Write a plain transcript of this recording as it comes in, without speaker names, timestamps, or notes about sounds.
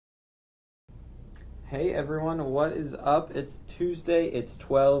Hey everyone, what is up? It's Tuesday, it's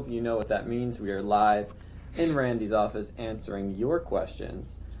 12. You know what that means. We are live in Randy's office answering your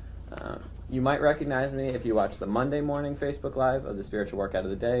questions. You might recognize me if you watch the Monday morning Facebook Live of the Spiritual Workout of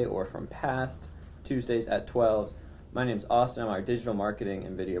the Day or from past Tuesdays at 12. My name's Austin. I'm our digital marketing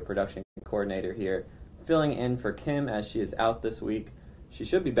and video production coordinator here, filling in for Kim as she is out this week. She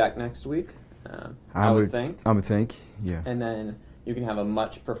should be back next week, I would think. I would think, yeah. And then you can have a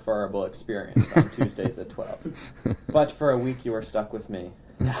much preferable experience on Tuesdays at 12. But for a week, you are stuck with me.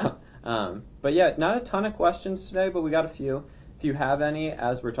 But yeah, not a ton of questions today, but we got a few. If you have any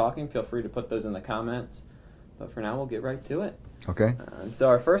as we're talking, feel free to put those in the comments. But for now, we'll get right to it. Okay. So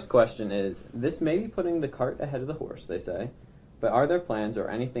our first question is, this may be putting the cart ahead of the horse, they say, but are there plans or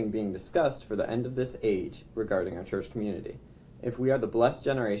anything being discussed for the end of this age regarding our church community? If we are the blessed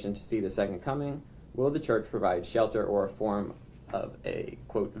generation to see the second coming, will the church provide shelter or a form of a,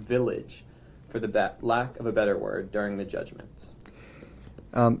 quote, village, for the lack of a better word, during the judgments?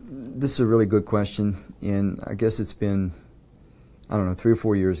 This is a really good question, and I guess it's been, 3 or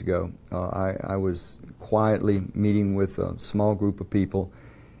 4 years ago. I was quietly meeting with a small group of people,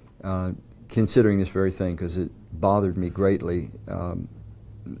 considering this very thing, because it bothered me greatly,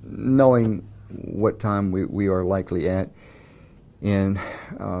 knowing what time we are likely at, and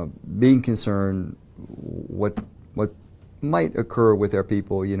being concerned what might occur with our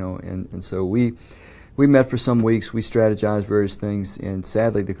people, and so we met for some weeks, we strategized various things, and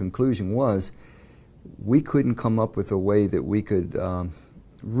sadly the conclusion was we couldn't come up with a way that we could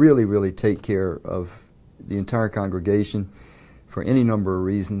really take care of the entire congregation for any number of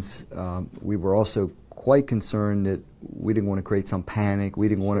reasons. We were also quite concerned that we didn't want to create some panic. We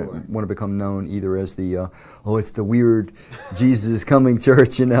didn't want to become known either as the, it's the weird Jesus is coming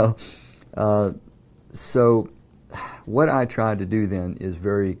church, So what I tried to do then is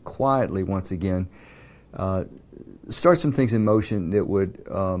very quietly, once again, start some things in motion that would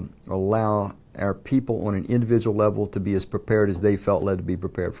allow our people on an individual level to be as prepared as they felt led to be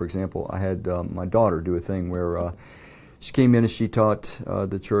prepared. For example, I had my daughter do a thing where she came in and she taught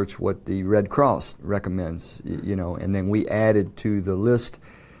the church what the Red Cross recommends, and then we added to the list,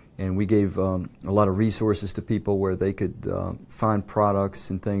 and we gave a lot of resources to people where they could find products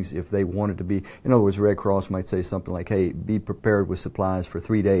and things if they wanted to be. In other words, Red Cross might say something like, hey, be prepared with supplies for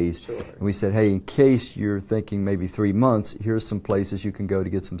 3 days. Sure. And we said, hey, in case you're thinking maybe 3 months, here's some places you can go to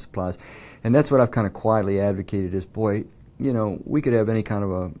get some supplies. And that's what I've kind of quietly advocated is, boy, we could have any kind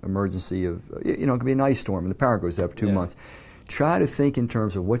of a emergency of, it could be an ice storm and the power goes out for 2 months. Try to think in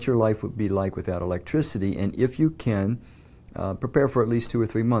terms of what your life would be like without electricity, and if you can, prepare for at least 2 or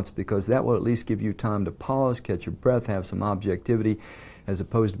 3 months, because that will at least give you time to pause, catch your breath, have some objectivity, as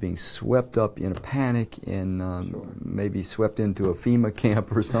opposed to being swept up in a panic and maybe swept into a FEMA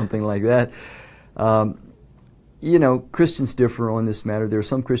camp or something like that. Christians differ on this matter. There are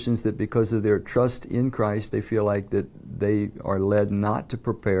some Christians that because of their trust in Christ, they feel like that they are led not to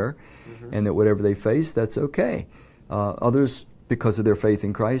prepare, and that whatever they face, that's okay. Others, because of their faith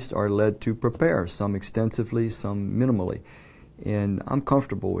in Christ, are led to prepare, some extensively, some minimally. And I'm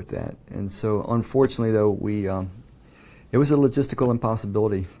comfortable with that. And so, unfortunately, though, it was a logistical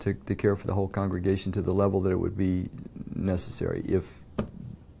impossibility to care for the whole congregation to the level that it would be necessary if,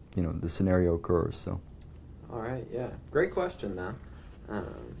 the scenario occurs. So. All right, yeah. Great question, though.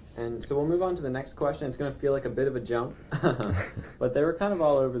 And so we'll move on to the next question. It's going to feel like a bit of a jump, but they were kind of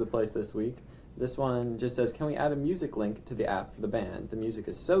all over the place this week. This one just says, can we add a music link to the app for the band? The music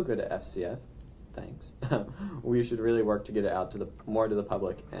is so good at FCF. Thanks. We should really work to get it out to more to the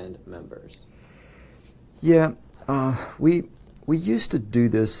public and members. Yeah, we used to do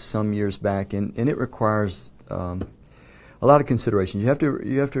this some years back, and it requires a lot of consideration. You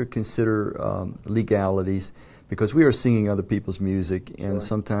have to consider legalities, because we are singing other people's music, and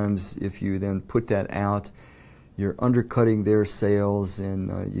sometimes if you then put that out, you're undercutting their sales,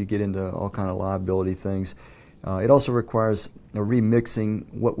 and you get into all kind of liability things. It also requires a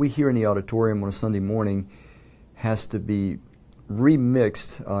remixing. What we hear in the auditorium on a Sunday morning has to be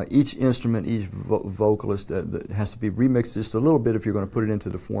remixed. Each instrument, each vocalist has to be remixed just a little bit if you're going to put it into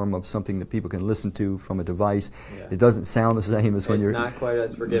the form of something that people can listen to from a device. Yeah. It doesn't sound the same as when you're... It's not quite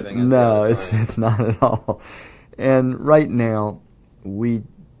as forgiving as No, it's not at all. And right now,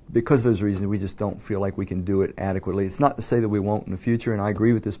 because of those reasons, we just don't feel like we can do it adequately. It's not to say that we won't in the future, and I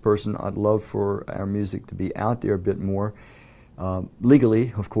agree with this person. I'd love for our music to be out there a bit more,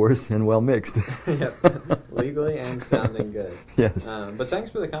 legally, of course, and well mixed. Yep, legally and sounding good. Yes. But thanks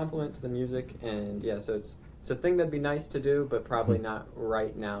for the compliment to the music, and yeah, so it's a thing that'd be nice to do, but probably not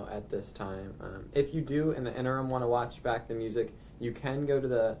right now at this time. If you do, in the interim, want to watch back the music, you can go to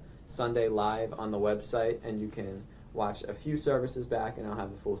the Sunday live on the website, and you can watch a few services back, and I'll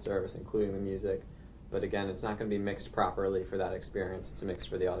have a full service, including the music. But again, it's not going to be mixed properly for that experience. It's mixed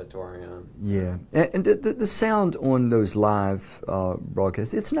for the auditorium. Yeah, and the sound on those live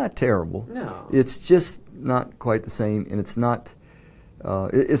broadcasts, it's not terrible. No. It's just not quite the same, and it's not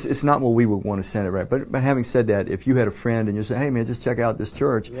it's not what we would want to send it, right? But having said that, if you had a friend and you say, hey man, just check out this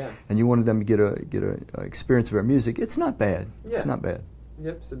church, and you wanted them to get a experience of our music, it's not bad. Yeah. It's not bad.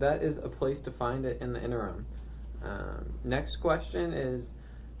 Yep, so that is a place to find it in the interim. Next question is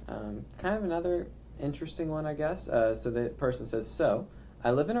kind of another interesting one, I guess. So the person says, so,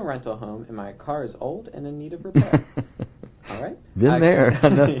 I live in a rental home and my car is old and in need of repair. All right. Been there. I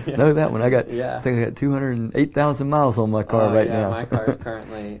know that one. I think I got 208,000 miles on my car right now. My car is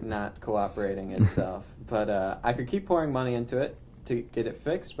currently not cooperating itself. But I could keep pouring money into it to get it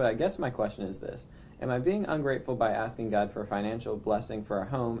fixed, but I guess my question is this. Am I being ungrateful by asking God for a financial blessing for a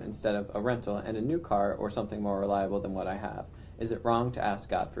home instead of a rental and a new car or something more reliable than what I have? Is it wrong to ask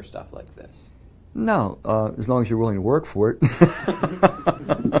God for stuff like this? No, as long as you're willing to work for it.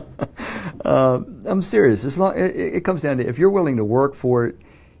 I'm serious. It comes down to if you're willing to work for it,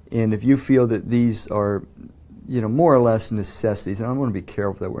 and if you feel that these are, more or less necessities, and I want to be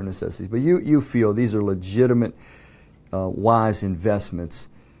careful that we're necessities, but you feel these are legitimate, wise investments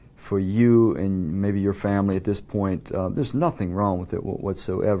for you and maybe your family at this point. There's nothing wrong with it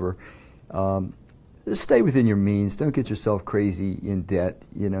whatsoever. Just stay within your means. Don't get yourself crazy in debt.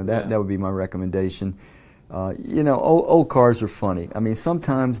 That would be my recommendation. Old cars are funny. I mean,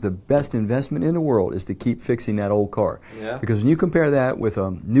 sometimes the best investment in the world is to keep fixing that old car. Yeah. Because when you compare that with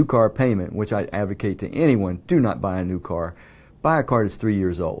a new car payment, which I advocate to anyone, do not buy a new car. Buy a car that's 3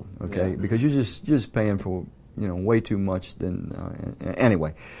 years old, okay? Yeah. Because you're just paying for way too much.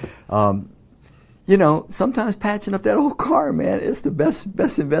 Anyway. Sometimes patching up that old car, man, it's the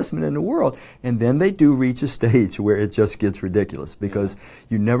best investment in the world. And then they do reach a stage where it just gets ridiculous because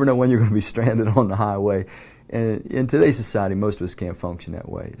you never know when you're going to be stranded on the highway. And in today's society, most of us can't function that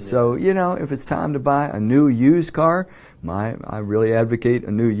way. Yeah. So, if it's time to buy a new used car, I really advocate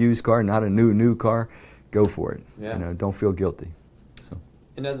a new used car, not a new car. Go for it. Yeah. Don't feel guilty.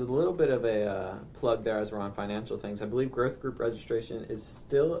 And as a little bit of a plug there as we're on financial things, I believe Growth Group registration is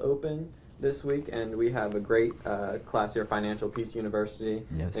still open this week, and we have a great class here, Financial Peace University.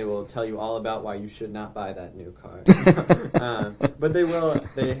 Yes. They will tell you all about why you should not buy that new car. But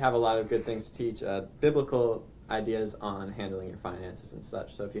they have a lot of good things to teach, biblical ideas on handling your finances and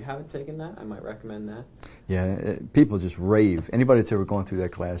such. So if you haven't taken that, I might recommend that. Yeah, people just rave. Anybody that's ever gone through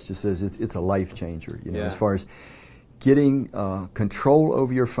that class just says it's a life changer, as far as getting control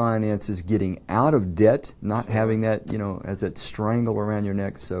over your finances, getting out of debt, not having that, as that strangle around your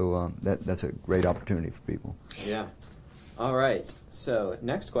neck. So that's a great opportunity for people. Yeah. All right. So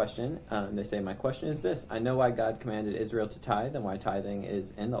next question, they say, my question is this. I know why God commanded Israel to tithe and why tithing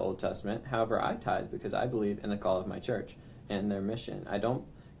is in the Old Testament. However, I tithe because I believe in the call of my church and their mission. I don't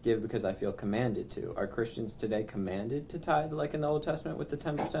give because I feel commanded to. Are Christians today commanded to tithe like in the Old Testament with the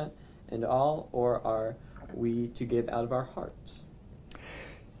 10% and all, or are we to give out of our hearts?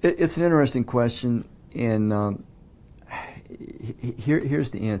 It's an interesting question, and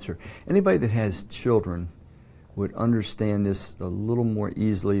here's the answer. Anybody that has children would understand this a little more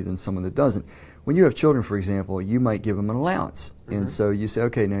easily than someone that doesn't. When you have children, for example, you might give them an allowance, and so you say,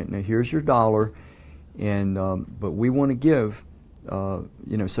 okay, now here's your dollar, and but we want to give. So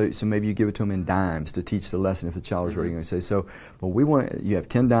maybe you give it to them in dimes to teach the lesson if the child is really going to say so. But you have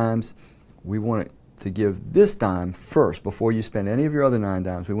 10 dimes. We want it to give this dime first before you spend any of your other 9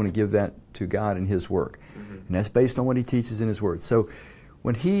 dimes. We want to give that to God and His work. And that's based on what He teaches in His Word. So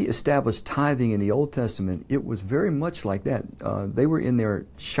when He established tithing in the Old Testament, it was very much like that. They were in their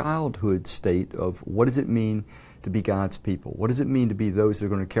childhood state of what does it mean to be God's people? What does it mean to be those that are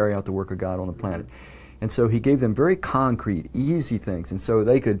going to carry out the work of God on the planet? And so He gave them very concrete, easy things. And so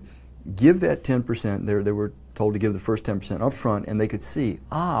they could give that 10%. They were told to give the first 10% up front, and they could see,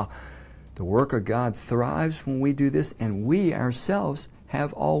 the work of God thrives when we do this, and we ourselves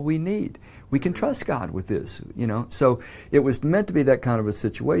have all we need. We can trust God with this, So it was meant to be that kind of a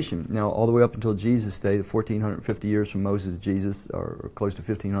situation. Now, all the way up until Jesus' day, the 1,450 years from Moses to Jesus, or close to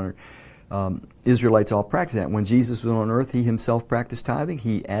 1,500, Israelites all practiced that. When Jesus was on earth, He Himself practiced tithing.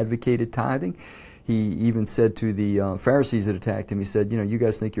 He advocated tithing. He even said to the Pharisees that attacked Him, He said, you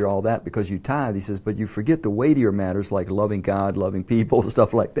guys think you're all that because you tithe. He says, but you forget the weightier matters like loving God, loving people,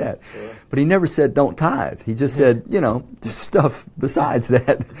 stuff like that. Sure. But He never said don't tithe. He just said, there's stuff besides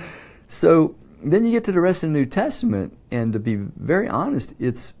that. So then you get to the rest of the New Testament, and to be very honest,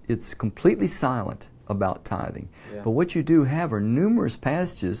 it's completely silent about tithing. Yeah. But what you do have are numerous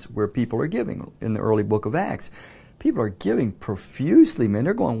passages where people are giving. In the early book of Acts, people are giving profusely, man.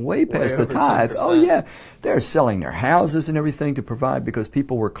 They're going way past the over tithe. 10%. Oh, yeah. They're selling their houses and everything to provide, because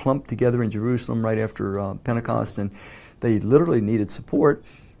people were clumped together in Jerusalem right after Pentecost, and they literally needed support.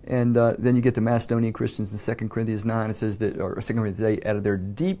 And then you get the Macedonian Christians in 2 Corinthians 9. It says that, or 2 Corinthians 8, out of their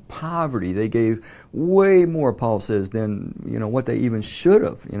deep poverty, they gave way more, Paul says, than what they even should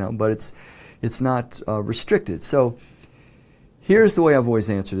have. But it's not restricted. So here's the way I've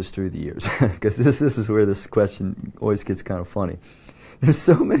always answered this through the years, because this is where this question always gets kind of funny. There's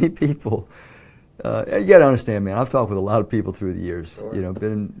so many people. You got to understand, man. I've talked with a lot of people through the years. Sure.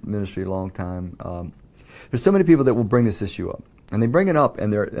 Been in ministry a long time. There's so many people that will bring this issue up. And they bring it up,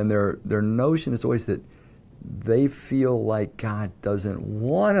 and their notion is always that they feel like God doesn't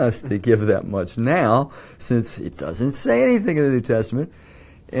want us to give that much now, since it doesn't say anything in the New Testament.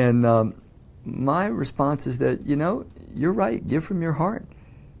 And my response is that, you're right, give from your heart.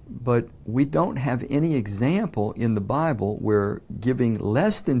 But we don't have any example in the Bible where giving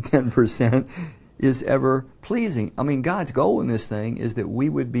less than 10% is ever pleasing. I mean, God's goal in this thing is that we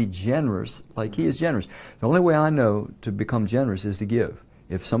would be generous like He is generous. The only way I know to become generous is to give.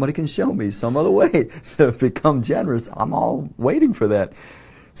 If somebody can show me some other way to become generous, I'm all waiting for that.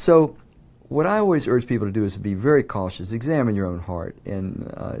 So what I always urge people to do is to be very cautious, examine your own heart.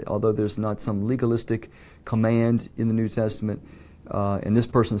 And although there's not some legalistic command in the New Testament, and this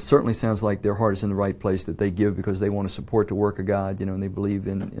person certainly sounds like their heart is in the right place, that they give because they want to support the work of God, and they believe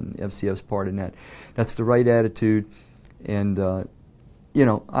in FCF's part in that. That's the right attitude. And,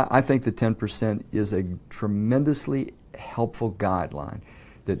 I think the 10% is a tremendously helpful guideline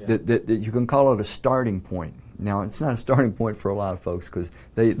that you can call it a starting point. Now, it's not a starting point for a lot of folks, because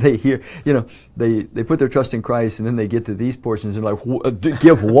they hear, they put their trust in Christ, and then they get to these portions and they're like,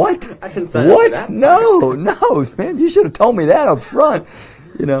 give what? I didn't sign up for What? that. No, man, you should have told me that up front.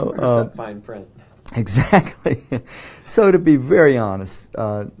 Where's that fine print? Exactly. So to be very honest,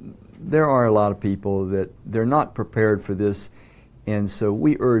 there are a lot of people that they're not prepared for this, and so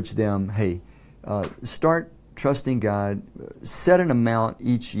we urge them, hey, start trusting God, set an amount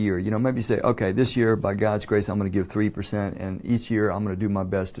each year. Maybe say, okay, this year, by God's grace, I'm going to give 3%, and each year I'm going to do my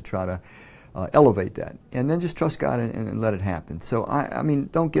best to try to elevate that. And then just trust God and let it happen. So, I mean,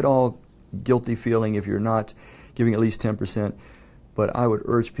 don't get all guilty feeling if you're not giving at least 10%, but I would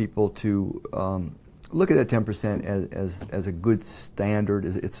urge people to look at that 10% as a good standard.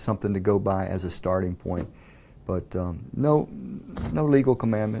 It's something to go by as a starting point. But no legal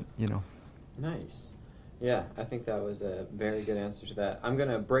commandment, Nice. Yeah, I think that was a very good answer to that. I'm going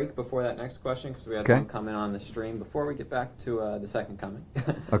to break before that next question, because we had one coming on the stream before we get back to the second coming.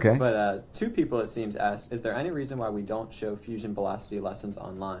 Okay. But two people, it seems, asked, is there any reason why we don't show fusion velocity lessons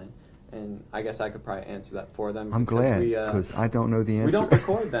online? And I guess I could probably answer that for them. I'm glad, because I don't know the answer. We don't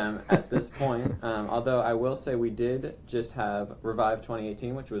record them at this point, although I will say we did just have Revive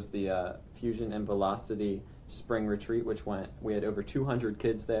 2018, which was the fusion and velocity spring retreat, we had over 200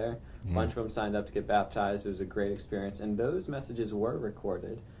 kids there. A bunch of them signed up to get baptized. It was a great experience, and those messages were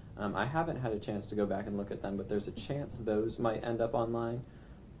recorded. I haven't had a chance to go back and look at them, but there's a chance those might end up online.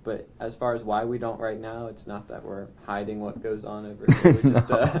 But as far as why we don't right now, it's not that we're hiding what goes on over here. We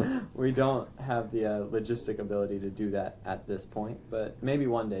just we don't have the logistic ability to do that at this point, but maybe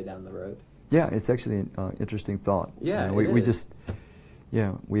one day down the road. Yeah, it's actually an interesting thought. Yeah, we just,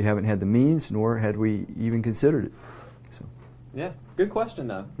 we haven't had the means, nor had we even considered it. So. Yeah, good question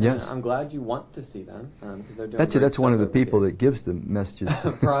though. Yes, I'm glad you want to see them, because they're doing. That's one of the people that gives the messages.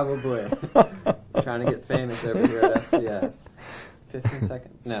 Probably trying to get famous over here at FCF. 15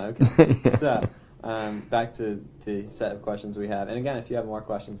 seconds. No, okay. Yeah. So, back to the set of questions we have. And again, if you have more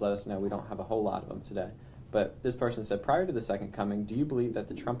questions, let us know. We don't have a whole lot of them today. But this person said, prior to the second coming, do you believe that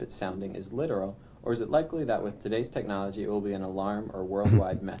the trumpet sounding is literal, or is it likely that with today's technology it will be an alarm or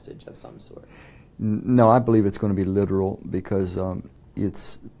worldwide message of some sort? No, I believe it's going to be literal, because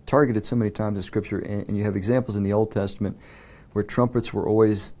it's targeted so many times in Scripture, and you have examples in the Old Testament where trumpets were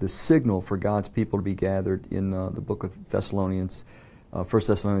always the signal for God's people to be gathered. In the book of Thessalonians, 1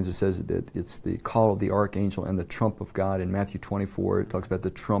 Thessalonians, it says that it's the call of the archangel and the trump of God. In Matthew 24, it talks about the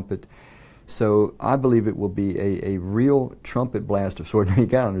trumpet. So I believe it will be a real trumpet blast of sort. Now, you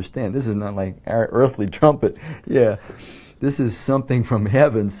got to understand, this is not like our earthly trumpet. Yeah, this is something from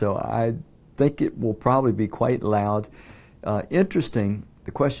heaven, so I think it will probably be quite loud. Interesting,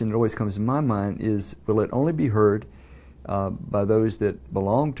 the question that always comes to my mind is, will it only be heard by those that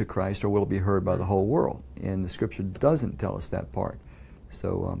belong to Christ, or will it be heard by the whole world? And the Scripture doesn't tell us that part.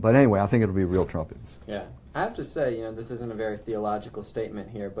 So, but anyway, I think it'll be a real trumpet. Yeah, I have to say, this isn't a very theological statement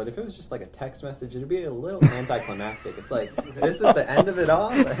here, but if it was just like a text message, it'd be a little anticlimactic. It's like, this is the end of it all?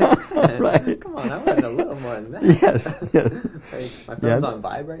 Right. Come on, I wanted a little more than that. Yes. Like, my phone's on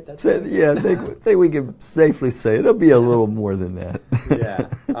vibrate, that's it? Yeah, I think we can safely say it'll be a little more than that. Yeah,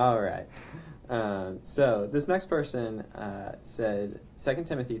 all right. So this next person said, 2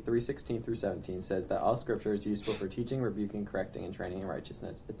 Timothy 3:16 through 17 says that all Scripture is useful for teaching, rebuking, correcting, and training in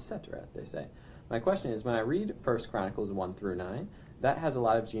righteousness, etc., they say. My question is, when I read 1 Chronicles 1 through 9, that has a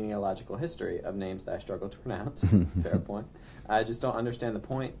lot of genealogical history of names that I struggle to pronounce. Fair point. I just don't understand the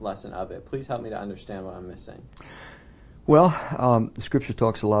point lesson of it. Please help me to understand what I'm missing. Well, Scripture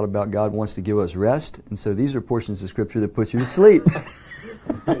talks a lot about God wants to give us rest, and so these are portions of Scripture that put you to sleep.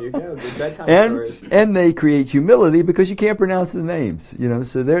 There you go. Good bedtime stories. And they create humility because you can't pronounce the names.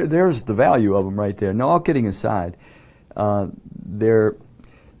 So there's the value of them right there. Now, all kidding aside, I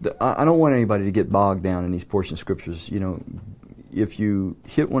don't want anybody to get bogged down in these portions of Scriptures. If you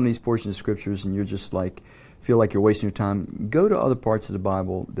hit one of these portions of Scriptures and you're just feel like you're wasting your time, go to other parts of the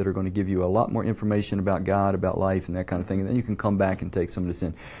Bible that are going to give you a lot more information about God, about life, and that kind of thing, and then you can come back and take some of this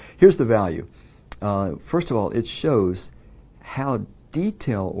in. Here's the value. First of all, it shows how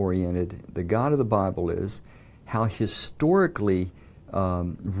detail-oriented the God of the Bible is, how historically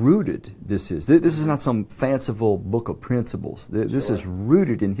rooted this is. This is not some fanciful book of principles. This is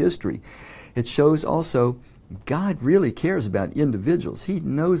rooted in history. It shows also God really cares about individuals. He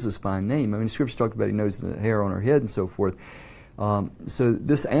knows us by name. I mean, Scripture talked about He knows the hair on our head and so forth. So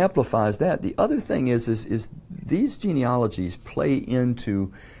this amplifies that. The other thing is these genealogies play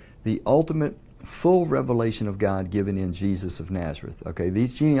into the ultimate full revelation of God given in Jesus of Nazareth. Okay,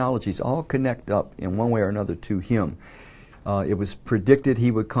 these genealogies all connect up in one way or another to Him. It was predicted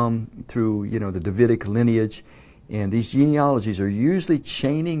He would come through, the Davidic lineage, and these genealogies are usually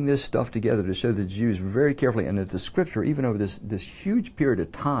chaining this stuff together to show the Jews very carefully, and that the Scripture, even over this huge period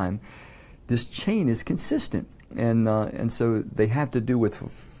of time, this chain is consistent, and so they have to do with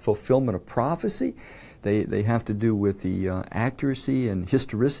fulfillment of prophecy. They have to do with the accuracy and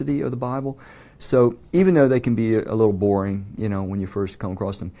historicity of the Bible. So even though they can be a little boring, when you first come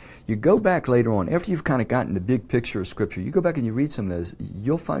across them, you go back later on, after you've kind of gotten the big picture of Scripture, you go back and you read some of those,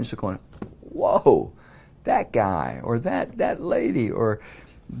 you'll find yourself going, whoa, that guy, or that lady, or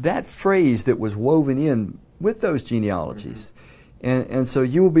that phrase that was woven in with those genealogies. Mm-hmm. And so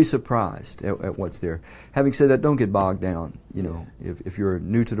you will be surprised at what's there. Having said that, don't get bogged down. If you're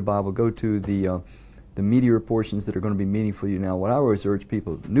new to the Bible, go to the meatier portions that are going to be meaningful to you now. What I always urge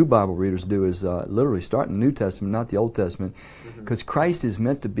people, new Bible readers, do is literally start in the New Testament, not the Old Testament, because Christ is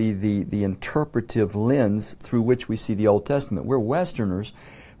meant to be the interpretive lens through which we see the Old Testament. We're Westerners.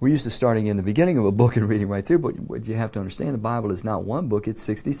 We're used to starting in the beginning of a book and reading right through, but what you have to understand, the Bible is not one book, it's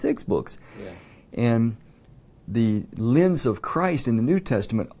 66 books. Yeah. And the lens of Christ in the New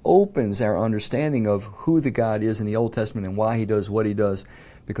Testament opens our understanding of who the God is in the Old Testament and why He does what He does,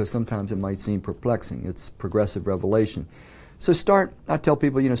 because sometimes it might seem perplexing. It's progressive revelation. So I tell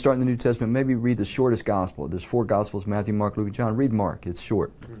people, start in the New Testament, maybe read the shortest gospel. There's 4 gospels, Matthew, Mark, Luke, and John. Read Mark, it's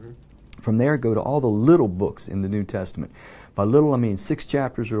short. Mm-hmm. From there, go to all the little books in the New Testament. By little, I mean 6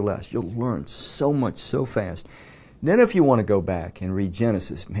 chapters or less. You'll learn so much so fast. Then if you want to go back and read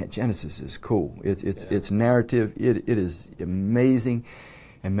Genesis, man, Genesis is cool. It's narrative. It is amazing.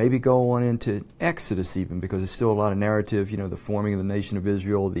 And maybe go on into Exodus even, because there's still a lot of narrative, the forming of the nation of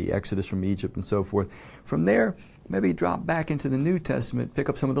Israel, the Exodus from Egypt and so forth. From there, maybe drop back into the New Testament, pick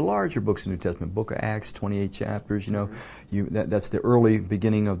up some of the larger books of the New Testament. Book of Acts, 28 chapters, that's the early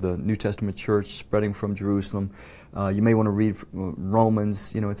beginning of the New Testament church spreading from Jerusalem. You may want to read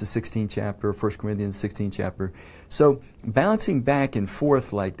Romans, it's a 16 chapter, 1 Corinthians, 16 chapter. So bouncing back and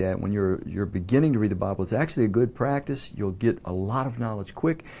forth like that when you're beginning to read the Bible is actually a good practice. You'll get a lot of knowledge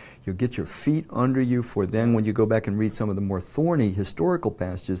quick. You'll get your feet under you for then when you go back and read some of the more thorny historical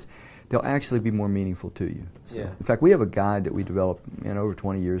passages, they'll actually be more meaningful to you. So, in fact, we have a guide that we developed over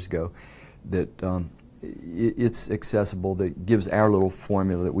 20 years ago that it's accessible, that gives our little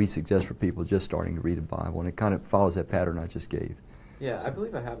formula that we suggest for people just starting to read the Bible, and it kind of follows that pattern I just gave. Yeah, so. I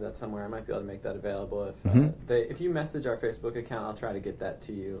believe I have that somewhere. I might be able to make that available. If you message our Facebook account, I'll try to get that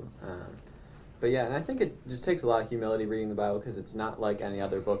to you. But yeah, and I think it just takes a lot of humility reading the Bible, because it's not like any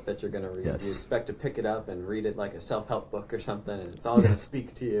other book that you're going to read. Yes. You expect to pick it up and read it like a self-help book or something, and it's all going to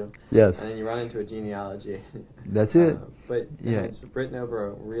speak to you. Yes. And then you run into a genealogy. That's it. But it's written over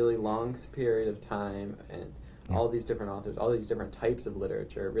a really long period of time, and all these different authors, all these different types of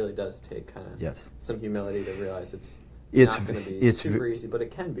literature. It really does take kind of some humility to realize it's It's not going to be super easy, but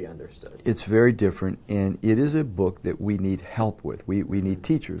it can be understood. It's very different, and it is a book that we need help with. We need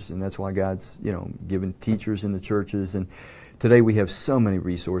teachers, and that's why God's given teachers in the churches. And today we have so many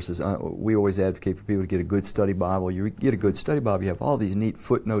resources. We always advocate for people to get a good study Bible. You get a good study Bible, you have all these neat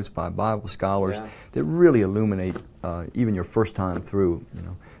footnotes by Bible scholars that really illuminate even your first time through.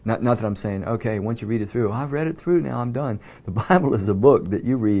 Not that I'm saying, okay, once you read it through, I've read it through, now I'm done. The Bible is a book that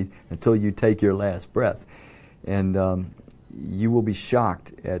you read until you take your last breath. And you will be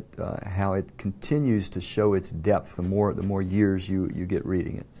shocked at how it continues to show its depth the more years you get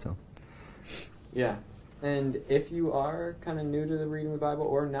reading it. So, yeah. And if you are kind of new to reading the Bible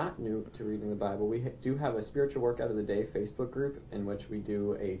or not new to reading the Bible, we do have a Spiritual Workout of the Day Facebook group in which we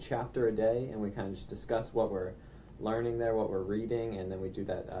do a chapter a day, and we kind of just discuss what we're learning there, what we're reading, and then we do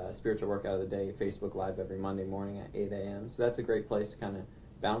that Spiritual Workout of the Day Facebook Live every Monday morning at 8 a.m. So that's a great place to kind of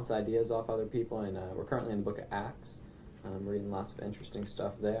bounce ideas off other people, and we're currently in the book of Acts, reading lots of interesting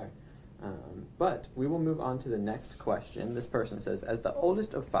stuff there. But we will move on to the next question. This person says, as the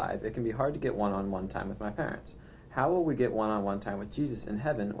oldest of 5, it can be hard to get one-on-one time with my parents. How will we get one-on-one time with Jesus in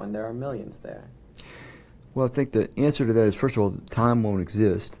heaven when there are millions there? Well, I think the answer to that is, first of all, time won't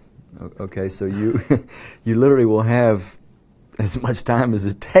exist. Okay, so you you literally will have as much time as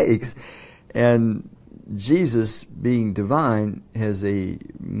it takes, and Jesus, being divine, has a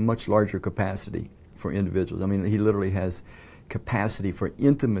much larger capacity for individuals. I mean, he literally has capacity for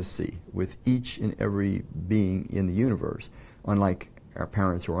intimacy with each and every being in the universe, unlike our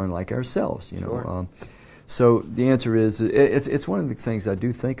parents or unlike ourselves. Sure. So the answer is, it's one of the things I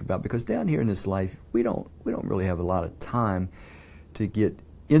do think about, because down here in this life, we don't really have a lot of time to get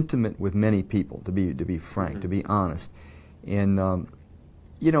intimate with many people. To be frank, to be honest, and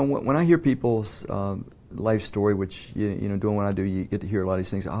when I hear people's life story, which doing what I do, you get to hear a lot of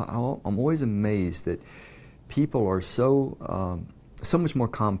these things. I'm always amazed that people are so much more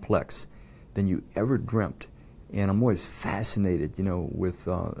complex than you ever dreamt, and I'm always fascinated, with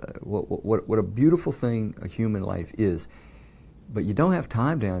what a beautiful thing a human life is. But you don't have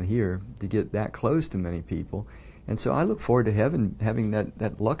time down here to get that close to many people. And so I look forward to heaven having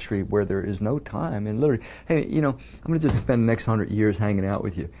that luxury where there is no time, and literally, hey, I'm going to just spend the next 100 years hanging out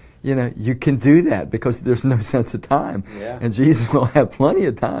with you. You can do that because there's no sense of time. Yeah. And Jesus will have plenty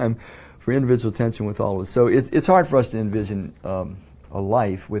of time for individual attention with all of us. So it's hard for us to envision a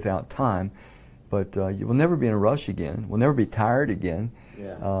life without time, but you will never be in a rush again. We'll never be tired again.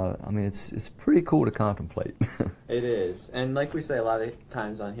 Yeah. I mean, it's pretty cool to contemplate. It is. And like we say a lot of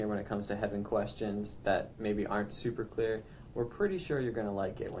times on here when it comes to heaven questions that maybe aren't super clear, we're pretty sure you're going to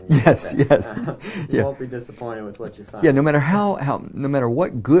like it when you get there. You won't be disappointed with what you find. Yeah, no matter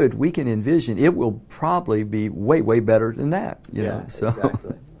what good we can envision, it will probably be way better than that. So.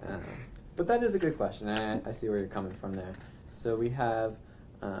 Exactly. But that is a good question. I see where you're coming from there. So we have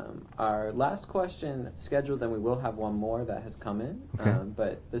our last question scheduled, then we will have one more that has come in. Okay.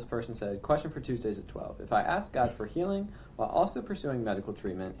 But this person said, question for Tuesdays at 12. If I ask God for healing while also pursuing medical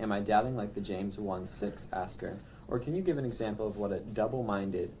treatment, am I doubting like the James 1:6 asker? Or can you give an example of what a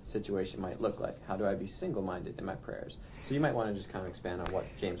double-minded situation might look like? How do I be single-minded in my prayers? So you might want to just kind of expand on what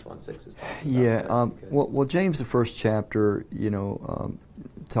James 1:6 is talking about. Yeah, well, James, the first chapter,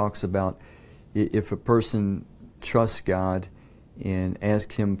 talks about if a person trusts God and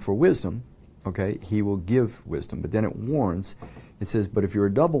asks Him for wisdom, okay, He will give wisdom. But then it warns, it says, but if you're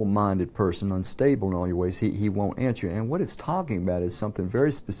a double-minded person, unstable in all your ways, He won't answer you. And what it's talking about is something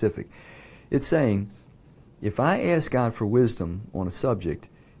very specific. It's saying, if I ask God for wisdom on a subject,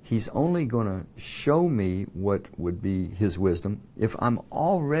 He's only going to show me what would be His wisdom if I'm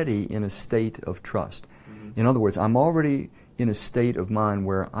already in a state of trust. Mm-hmm. In other words, I'm already in a state of mind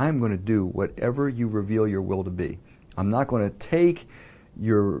where I'm going to do whatever you reveal your will to be. I'm not going to take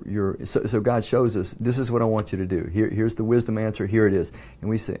so God shows us, this is what I want you to do. Here's the wisdom answer, here it is. And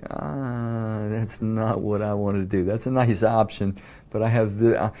we say, that's not what I want to do. That's a nice option, but I have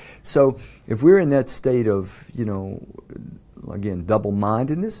the... So if we're in that state of, again,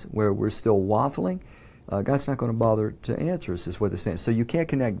 double-mindedness, where we're still waffling, God's not going to bother to answer us, is what it's saying. So you can't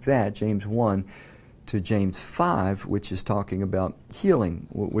connect that, James 1, to James 5, which is talking about healing,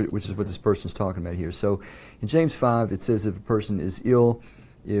 which is what this person's talking about here. So in James 5, it says if a person is ill,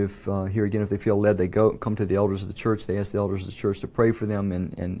 if they feel led, they come to the elders of the church. They ask the elders of the church to pray for them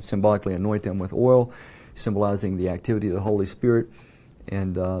and symbolically anoint them with oil, symbolizing the activity of the Holy Spirit.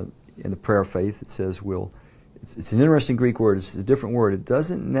 And in the prayer of faith, it says it's an interesting Greek word. It's a different word. It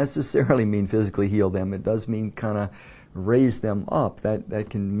doesn't necessarily mean physically heal them. It does mean kind of raise them up. That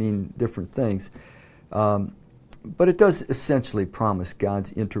can mean different things. but it does essentially promise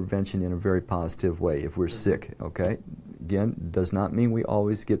God's intervention in a very positive way if we're sick, okay? Again, does not mean we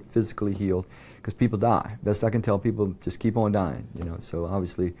always get physically healed, because people die. Best I can tell, people just keep on dying, you know, so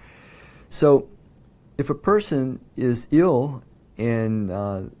obviously. So if a person is ill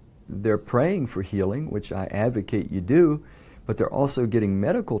and they're praying for healing, which I advocate you do, but they're also getting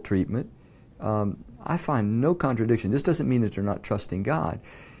medical treatment, I find no contradiction. This doesn't mean that they're not trusting God.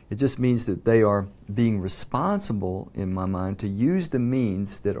 It just means that they are being responsible, in my mind, to use the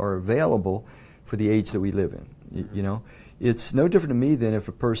means that are available for the age that we live in. You know, it's no different to me than if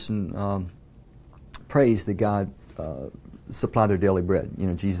a person prays that God supply their daily bread. You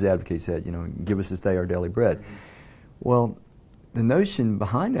know, Jesus advocates that, you know, give us this day our daily bread. Well, the notion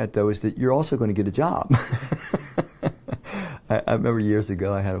behind that, though, is that you're also going to get a job. I remember years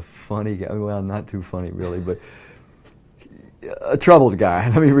ago I had a funny guy, well, not too funny really, but a troubled guy,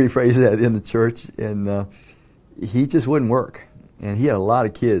 let me rephrase that, in the church, and he just wouldn't work. And he had a lot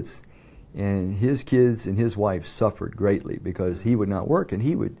of kids, and his kids and his wife suffered greatly because he would not work, and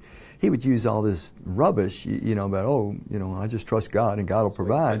he would use all this rubbish, you know, about, oh, you know, I just trust God and God will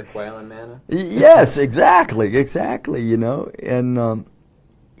provide. The quail and manna? Yes, exactly, you know. And,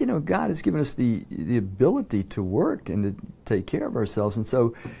 you know, God has given us the ability to work and to take care of ourselves. And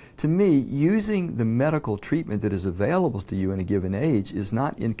so, to me, using the medical treatment that is available to you in a given age is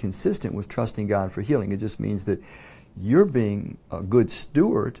not inconsistent with trusting God for healing. It just means that you're being a good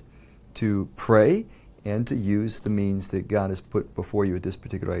steward to pray and to use the means that God has put before you at this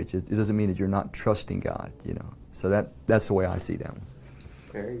particular age. It doesn't mean that you're not trusting God, you know. So that's the way I see that one.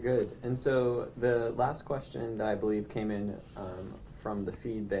 Very good. And so the last question that I believe came in from the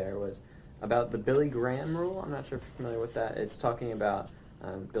feed there was about the Billy Graham rule. I'm not sure if you're familiar with that. It's talking about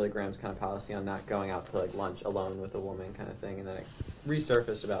Billy Graham's kind of policy on not going out to like lunch alone with a woman kind of thing. And then it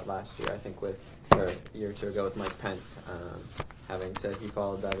resurfaced about last year, I think, or a year or two ago with Mike Pence, having said he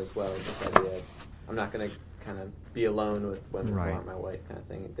followed that as well. This idea of, I'm not going to kind of be alone with women who aren't my wife kind of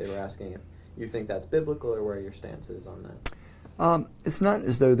thing. They were asking if you think that's biblical or where your stance is on that. It's not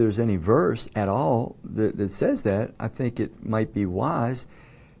as though there's any verse at all that says that. I think it might be wise.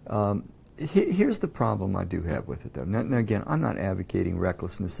 Here's the problem I do have with it, though. Now again, I'm not advocating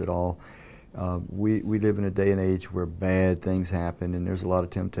recklessness at all. We live in a day and age where bad things happen, and there's a lot of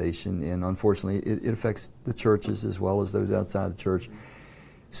temptation, and unfortunately, it affects the churches as well as those outside the church.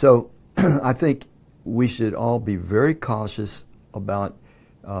 So I think we should all be very cautious about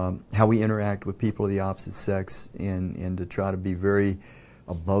how we interact with people of the opposite sex, and to try to be very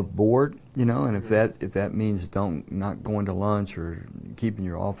above board, you know. And if that means not going to lunch or keeping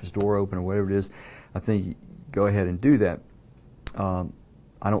your office door open or whatever it is, I think go ahead and do that.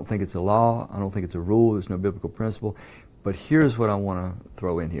 I don't think it's a law. I don't think it's a rule. There's no biblical principle. But here's what I want to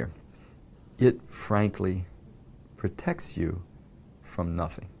throw in here. It frankly protects you from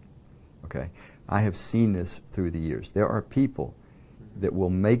nothing. Okay? I have seen this through the years. There are people that will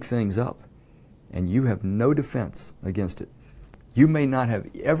make things up, and you have no defense against it. You may not have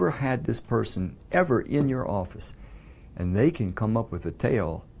ever had this person ever in your office, and they can come up with a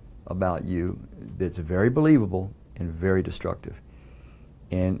tale about you that's very believable and very destructive.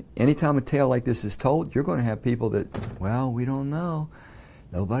 And anytime a tale like this is told, you're going to have people that, well, we don't know.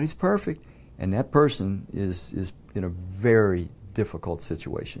 Nobody's perfect. And that person is in a very difficult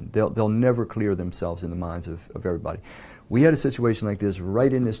situation. They'll never clear themselves in the minds of everybody. We had a situation like this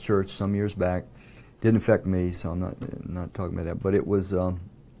right in this church some years back. Didn't affect me, so I'm not talking about that. But it was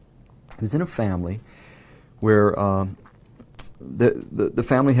in a family where the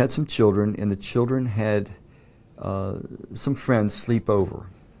family had some children, and the children had some friends sleep over.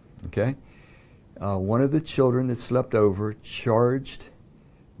 Okay, one of the children that slept over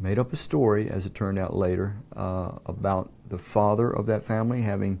made up a story, as it turned out later, about the father of that family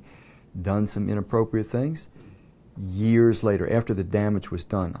having done some inappropriate things. Years later, after the damage was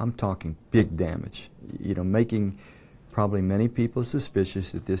done, I'm talking big damage, you know, making probably many people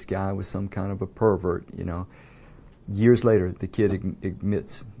suspicious that this guy was some kind of a pervert, you know. Years later, the kid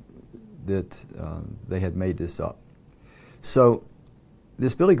admits that they had made this up. So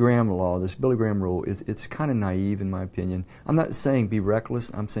this Billy Graham law, this Billy Graham rule, it's kind of naive in my opinion. I'm not saying be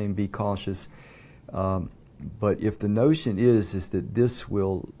reckless, I'm saying be cautious. But if the notion is that this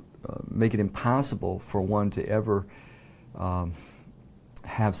will make it impossible for one to ever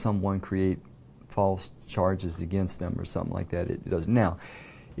have someone create false charges against them or something like that, it doesn't. Now,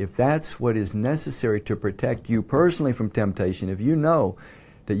 if that's what is necessary to protect you personally from temptation, if you know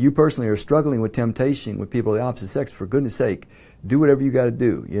that you personally are struggling with temptation with people of the opposite sex, for goodness sake, do whatever you got to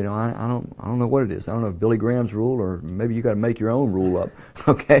do. You know, I don't know what it is. I don't know if Billy Graham's rule, or maybe you got to make your own rule up.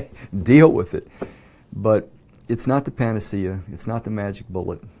 Okay, deal with it. But it's not the panacea. It's not the magic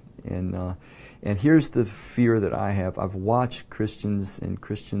bullet. And here's the fear that I have. I've watched Christians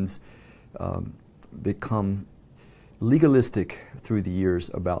become legalistic through the years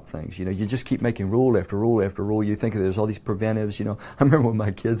about things. You know, you just keep making rule after rule after rule. You think there's all these preventives. You know, I remember when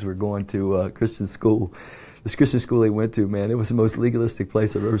my kids were going to Christian school. This Christian school they went to, man, it was the most legalistic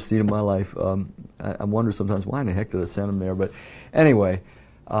place I've ever seen in my life. I wonder sometimes why in the heck did I send them there? But anyway,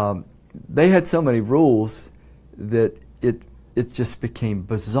 they had so many rules that it just became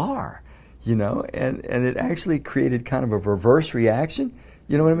bizarre, you know, and it actually created kind of a reverse reaction.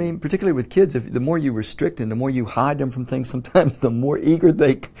 You know what I mean? Particularly with kids, the more you restrict and the more you hide them from things, sometimes the more eager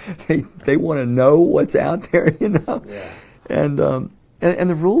they want to know what's out there, you know. Yeah. And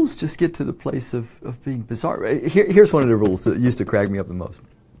the rules just get to the place of being bizarre. Here's one of the rules that used to crack me up the most.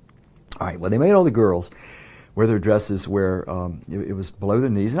 All right, well, they made all the girls wear their dresses where it was below their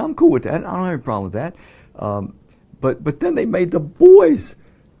knees, and I'm cool with that. I don't have any problem with that. But then they made the boys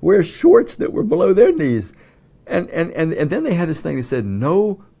wear shorts that were below their knees. And then they had this thing that said,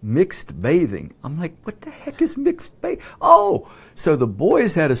 no mixed bathing. I'm like, what the heck is mixed bathing? Oh, so the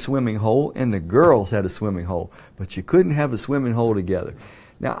boys had a swimming hole and the girls had a swimming hole, but you couldn't have a swimming hole together.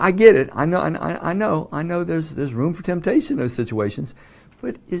 Now, I get it. I know there's room for temptation in those situations,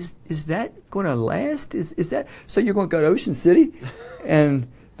 but is that going to last? Is that, so you're going to go to Ocean City and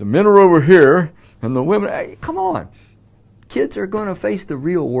the men are over here and the women, hey, come on. Kids are going to face the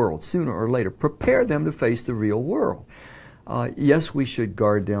real world sooner or later. Prepare them to face the real world. Yes, we should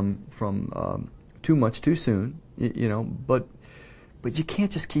guard them from too much too soon, you know, but you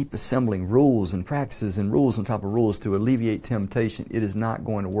can't just keep assembling rules and practices and rules on top of rules to alleviate temptation. It is not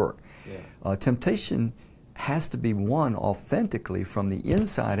going to work. Yeah. Temptation has to be won authentically from the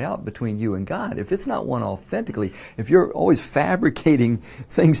inside out between you and God. If it's not won authentically, if you're always fabricating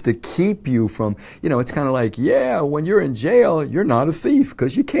things to keep you from, you know, it's kind of like, yeah, when you're in jail, you're not a thief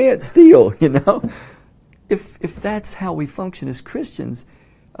because you can't steal, you know. If that's how we function as Christians,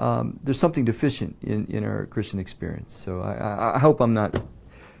 there's something deficient in our Christian experience. So I hope I'm not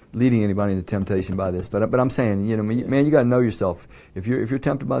leading anybody into temptation by this, but I'm saying, you know, man, you got to know yourself. If you're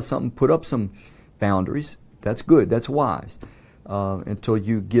tempted by something, put up some boundaries. That's good. That's wise. Until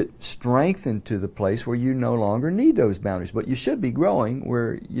you get strengthened to the place where you no longer need those boundaries. But you should be growing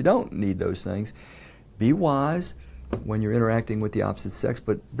where you don't need those things. Be wise when you're interacting with the opposite sex.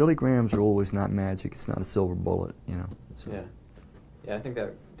 But Billy Graham's rule is not magic. It's not a silver bullet, you know. So. Yeah, I think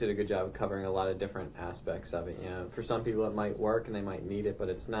that did a good job of covering a lot of different aspects of it. You know, for some people it might work and they might need it, but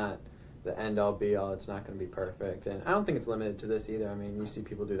it's not the end-all, be-all. It's not going to be perfect. And I don't think it's limited to this either. I mean, you see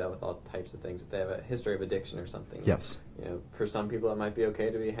people do that with all types of things. If they have a history of addiction or something. Yes. You know, for some people it might be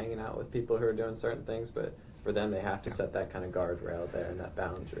okay to be hanging out with people who are doing certain things, but for them they have to set that kind of guardrail there and that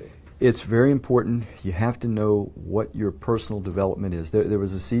boundary. It's very important. You have to know what your personal development is. There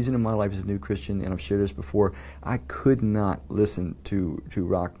was a season in my life as a new Christian, and I've shared this before, I could not listen to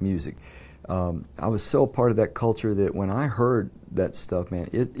rock music. I was so part of that culture that when I heard that stuff, man,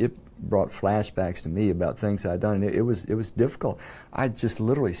 it brought flashbacks to me about things I'd done, and it was difficult. I just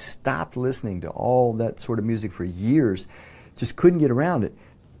literally stopped listening to all that sort of music for years, just couldn't get around it.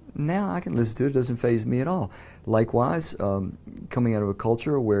 Now I can listen to it; it doesn't faze me at all. Likewise, coming out of a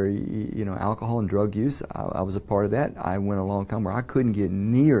culture where, you know, alcohol and drug use, I was a part of that. I went a long time where I couldn't get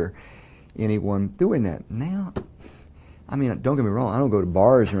near anyone doing that. Now, I mean, don't get me wrong, I don't go to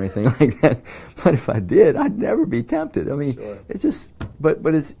bars or anything like that, but if I did, I'd never be tempted. I mean, sure. It's just, but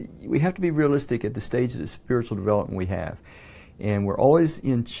we have to be realistic at the stage of spiritual development we have. And we're always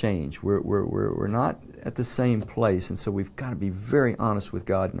in change. We're not at the same place, and so we've got to be very honest with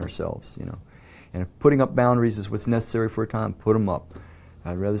God and ourselves, you know. And if putting up boundaries is what's necessary for a time, put them up.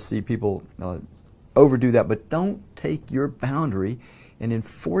 I'd rather see people overdo that, but don't take your boundary and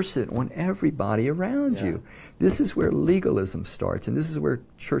enforce it on everybody around you. This is where legalism starts, and this is where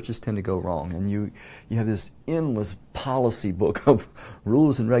churches tend to go wrong. And you have this endless policy book of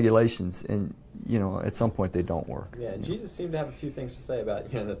rules and regulations, and you know, at some point they don't work. Yeah, Jesus seemed to have a few things to say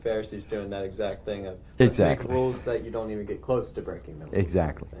about, you know, the Pharisees doing that exact thing of exactly make rules that you don't even get close to breaking them.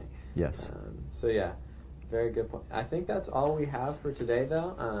 Exactly. Yes. So yeah, very good point. I think that's all we have for today,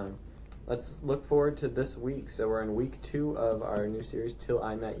 though. Let's look forward to this week. So we're in week 2 of our new series, Till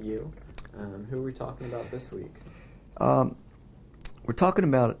I Met You. Who are we talking about this week? We're talking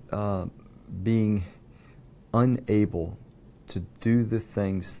about being unable to do the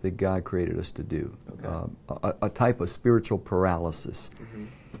things that God created us to do. Okay. A type of spiritual paralysis.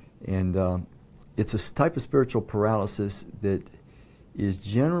 Mm-hmm. And it's a type of spiritual paralysis that is,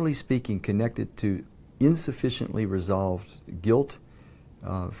 generally speaking, connected to insufficiently resolved guilt,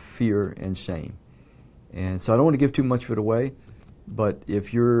 fear, and shame. And so I don't want to give too much of it away, but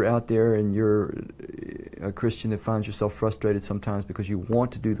if you're out there and you're a Christian that finds yourself frustrated sometimes because you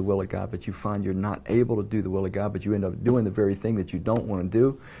want to do the will of God, but you find you're not able to do the will of God, but you end up doing the very thing that you don't want to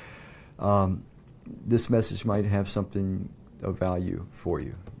do, this message might have something of value for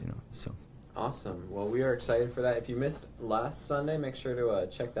you, so. Awesome. Well, we are excited for that. If you missed last Sunday, make sure to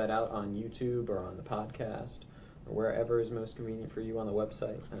check that out on YouTube or on the podcast or wherever is most convenient for you on the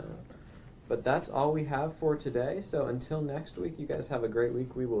website. But that's all we have for today. So until next week, you guys have a great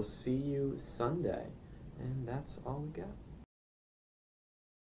week. We will see you Sunday. And that's all we got.